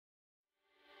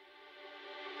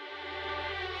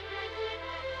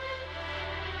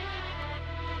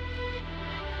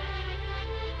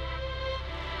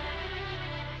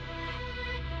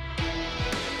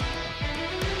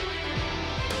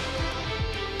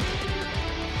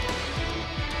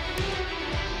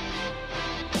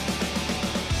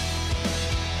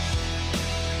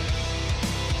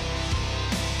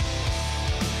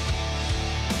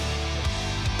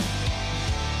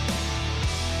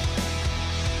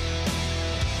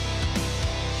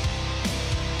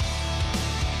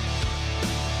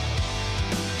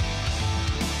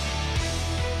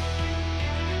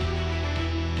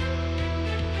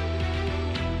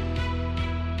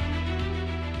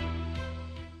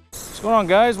going on,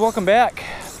 guys? Welcome back.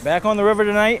 Back on the river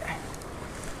tonight.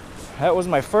 That was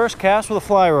my first cast with a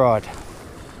fly rod.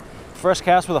 First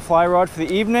cast with a fly rod for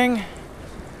the evening,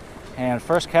 and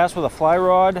first cast with a fly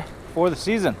rod for the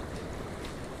season.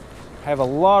 I have a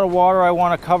lot of water I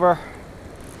want to cover,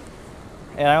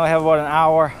 and I only have about an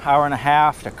hour and a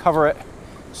half to cover it.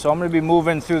 So I'm going to be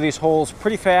moving through these holes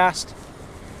pretty fast.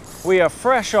 We are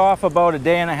fresh off about a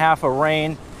day and a half of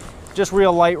rain. Just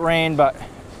real light rain, but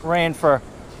rain for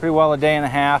pretty well a day and a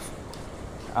half.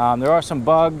 There are some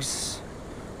bugs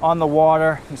on the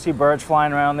water. You can see birds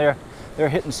flying around there. They're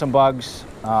hitting some bugs.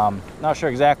 Not sure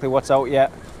exactly what's out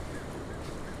yet,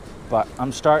 but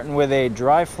I'm starting with a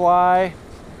dry fly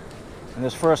in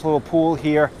this first little pool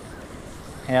here.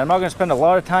 And I'm not going to spend a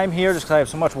lot of time here just because I have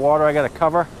so much water I got to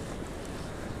cover.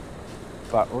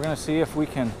 But we're going to see if we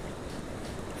can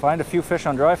find a few fish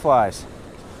on dry flies.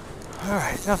 All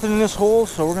right, nothing in this hole,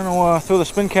 so we're going to throw the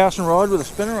spin casting rod with a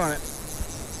spinner on it.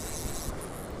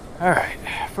 All right,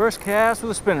 first cast with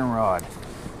a spinning rod.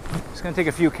 Just going to take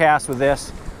a few casts with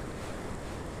this.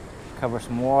 Cover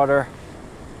some water.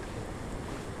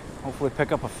 Hopefully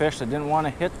pick up a fish that didn't want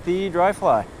to hit the dry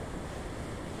fly.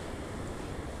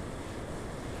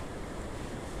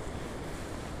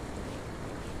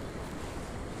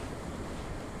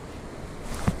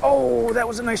 Oh, that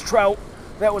was a nice trout.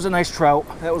 That was a nice trout.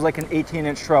 That was like an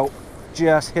 18-inch trout.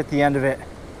 Just hit the end of it.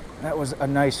 That was a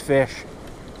nice fish.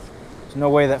 There's no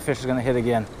way that fish is going to hit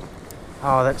again.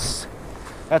 Oh, that's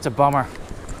a bummer.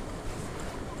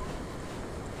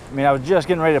 I mean, I was just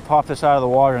getting ready to pop this out of the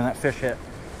water and that fish hit.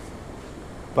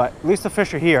 But at least the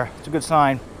fish are here. It's a good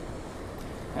sign.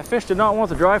 That fish did not want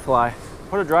the dry fly.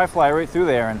 Put a dry fly right through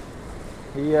there, and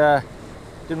he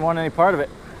didn't want any part of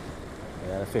it.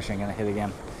 Yeah, the fish ain't going to hit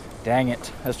again. Dang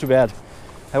it. That's too bad.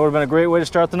 That would have been a great way to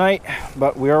start the night,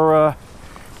 but we are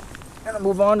going to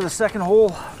move on to the second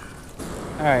hole.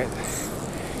 All right.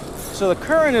 So the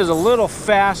current is a little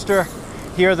faster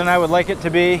here than I would like it to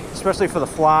be, especially for the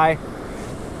fly.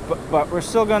 But we're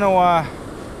still going to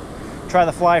try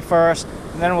the fly first,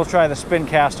 and then we'll try the spin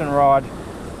casting rod.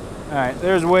 All right.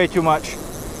 There's way too much.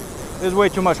 There's way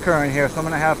too much current here, so I'm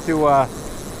going to have to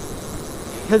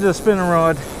hit the spinning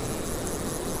rod.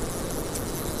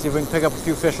 See if we can pick up a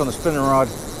few fish on the spinning rod.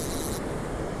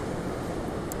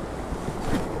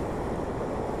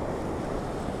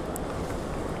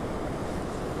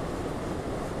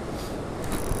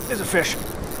 There's a fish.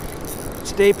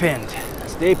 Stay pinned.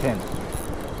 Stay pinned.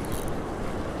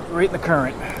 Right in the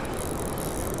current.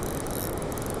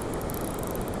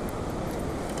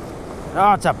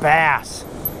 Oh, it's a bass.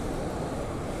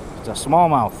 It's a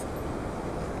smallmouth.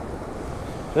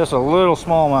 Just a little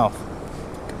smallmouth.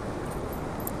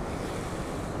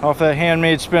 Off that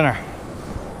handmade spinner.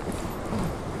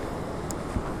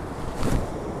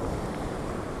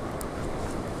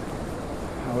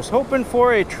 I was hoping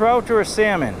for a trout or a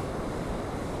salmon,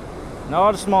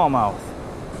 not a smallmouth.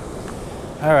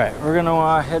 All right, we're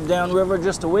gonna head downriver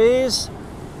just a ways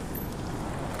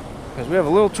because we have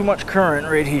a little too much current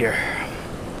right here.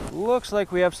 Looks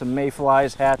like we have some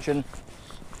mayflies hatching.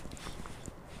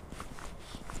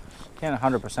 Can't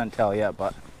 100% tell yet,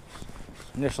 but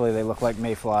initially they look like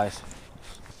mayflies.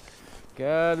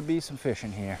 Gotta be some fish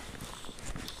in here.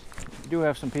 We do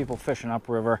have some people fishing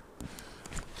upriver,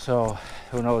 so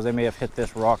who knows, they may have hit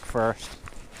this rock first.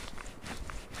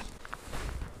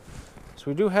 So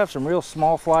we do have some real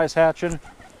small flies hatching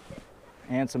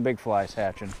and some big flies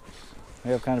hatching.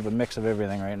 We have kind of a mix of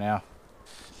everything right now.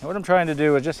 And what I'm trying to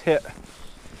do is just hit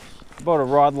about a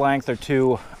rod length or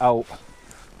two out,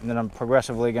 and then I'm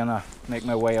progressively gonna make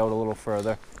my way out a little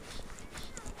further.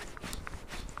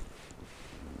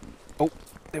 Oh,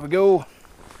 there we go.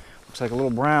 Looks like a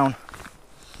little brown.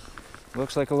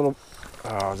 Looks like a little,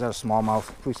 oh, is that a smallmouth?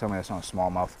 Please tell me that's not a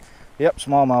smallmouth. Yep,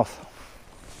 smallmouth.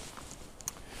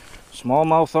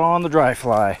 Smallmouth on the dry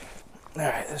fly. All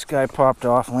right, this guy popped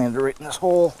off and landed right in this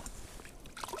hole.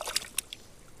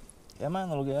 Come on,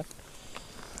 little guy.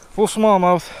 Full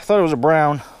smallmouth. Thought it was a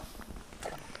brown.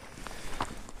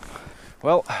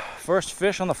 Well, first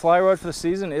fish on the fly rod for the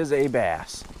season is a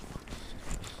bass.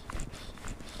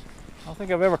 I don't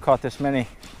think I've ever caught this many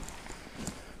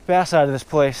bass out of this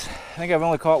place. I think I've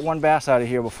only caught one bass out of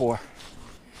here before.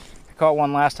 I caught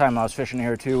one last time I was fishing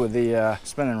here too with the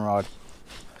spinning rod.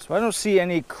 So I don't see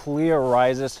any clear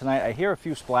rises tonight. I hear a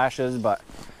few splashes, but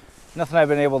nothing I've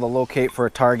been able to locate for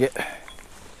a target.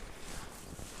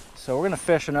 So we're gonna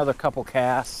fish another couple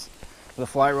casts with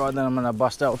a fly rod, then I'm gonna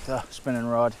bust out the spinning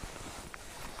rod.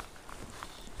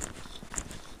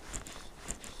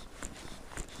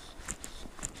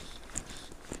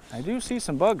 I I do see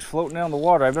some bugs floating down the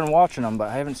water. I've been watching them, but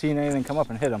I haven't seen anything come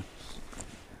up and hit them.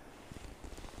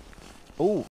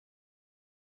 Oh.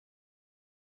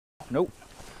 Nope.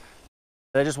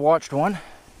 I just watched one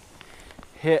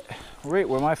hit right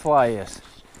where my fly is.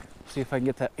 See if I can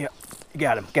get that. Yep,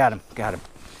 got him, got him, got him.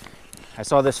 I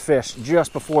saw this fish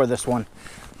just before this one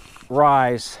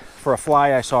rise for a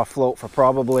fly I saw float for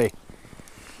probably,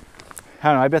 I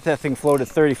don't know, I bet that thing floated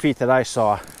 30 feet that I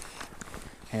saw.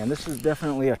 And this is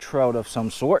definitely a trout of some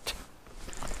sort.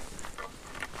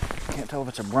 Can't tell if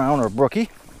it's a brown or a brookie.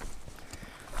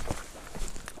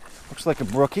 Looks like a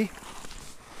brookie.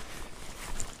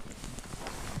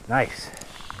 Nice.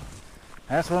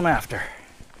 That's what I'm after.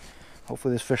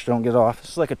 Hopefully this fish don't get off.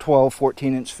 This is like a 12,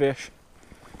 14-inch fish.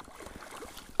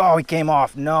 Oh, he came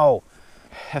off. No.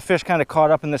 That fish kind of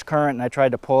caught up in this current and I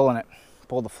tried to pull and it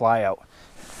pulled the fly out.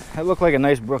 It looked like a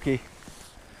nice brookie.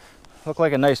 Looked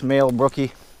like a nice male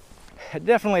brookie. It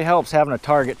definitely helps having a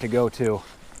target to go to.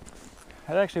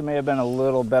 That actually may have been a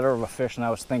little better of a fish than I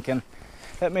was thinking.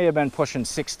 That may have been pushing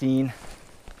 16.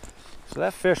 So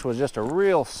that fish was just a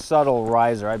real subtle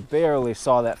riser. I barely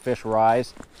saw that fish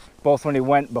rise, both when he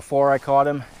went before I caught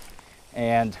him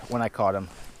and when I caught him.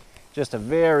 Just a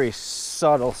very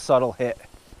subtle hit.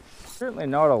 Certainly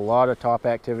not a lot of top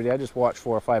activity. I just watched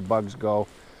 4 or 5 bugs go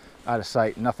out of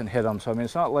sight. Nothing hit them. So I mean,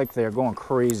 it's not like they're going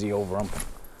crazy over them.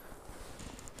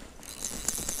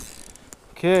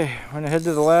 Okay, we're gonna head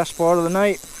to the last spot of the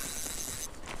night.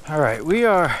 All right, we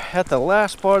are at the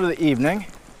last spot of the evening.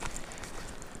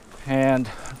 And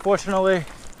unfortunately,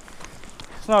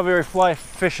 it's not very fly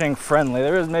fishing friendly.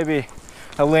 There is maybe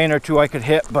a lane or two I could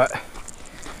hit, but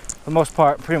for the most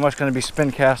part, pretty much gonna be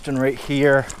spin casting right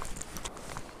here.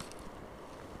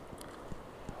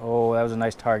 Oh, that was a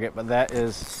nice target, but that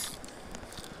is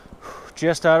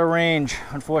just out of range,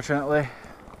 unfortunately.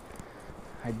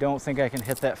 I don't think I can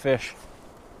hit that fish.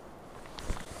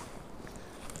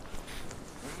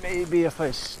 Maybe if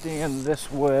I stand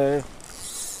this way,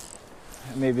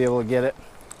 I may be able to get it.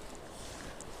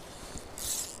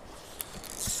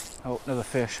 Oh, another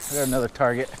fish. I got another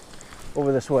target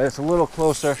over this way. It's a little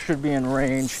closer, should be in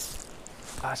range.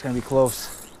 Ah, it's gonna be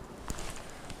close.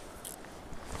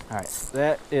 All right,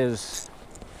 that is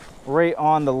right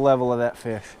on the level of that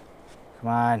fish. Come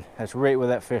on, that's right where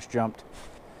that fish jumped.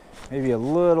 Maybe a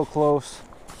little close.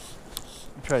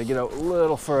 I'll try to get out a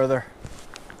little further.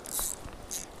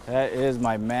 That is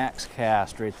my max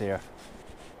cast right there.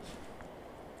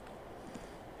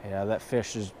 Yeah, that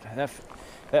fish is,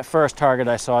 that first target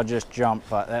I saw just jumped,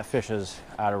 but that fish is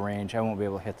out of range. I won't be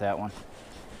able to hit that one.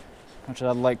 Much as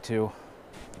I'd like to.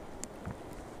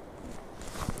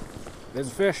 There's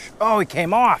a fish. Oh, he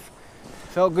came off.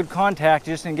 Felt good contact,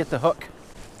 just didn't get the hook.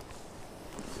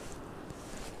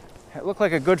 It looked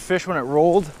like a good fish when it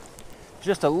rolled.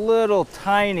 Just a little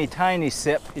tiny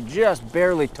sip. He just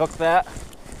barely took that.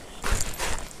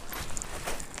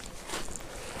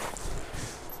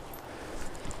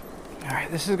 All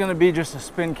right, this is gonna be just a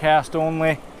spin cast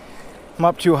only. I'm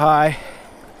up too high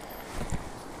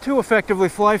to effectively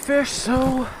fly fish,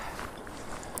 so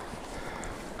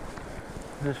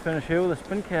just finish here with a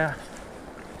spin cast.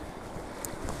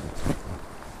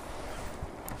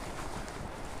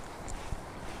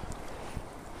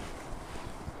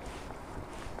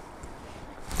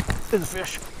 There's a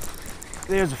fish.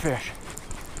 There's a fish.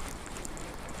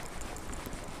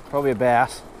 Probably a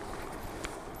bass.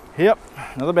 Yep,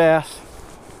 another bass.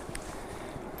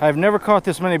 I've never caught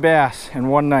this many bass in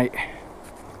one night.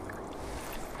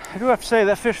 I do have to say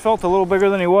that fish felt a little bigger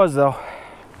than he was though.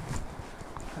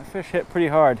 That fish hit pretty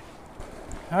hard.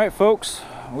 All right, folks,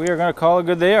 we are gonna call it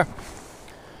good there.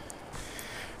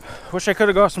 Wish I could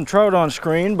have got some trout on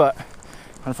screen, but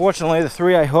unfortunately the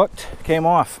 3 I hooked came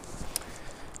off.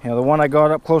 You know, the one I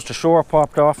got up close to shore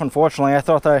popped off. Unfortunately, I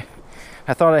thought I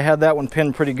had that one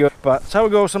pinned pretty good, but it's how it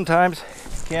goes sometimes.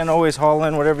 You can't always haul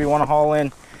in whatever you want to haul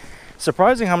in.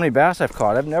 Surprising how many bass I've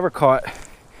caught. I've never caught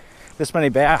this many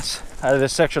bass out of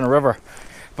this section of river.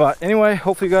 But anyway,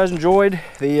 hopefully you guys enjoyed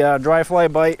the dry fly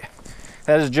bite.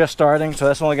 That is just starting, so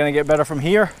that's only going to get better from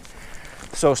here.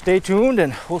 So stay tuned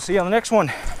and we'll see you on the next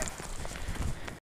one.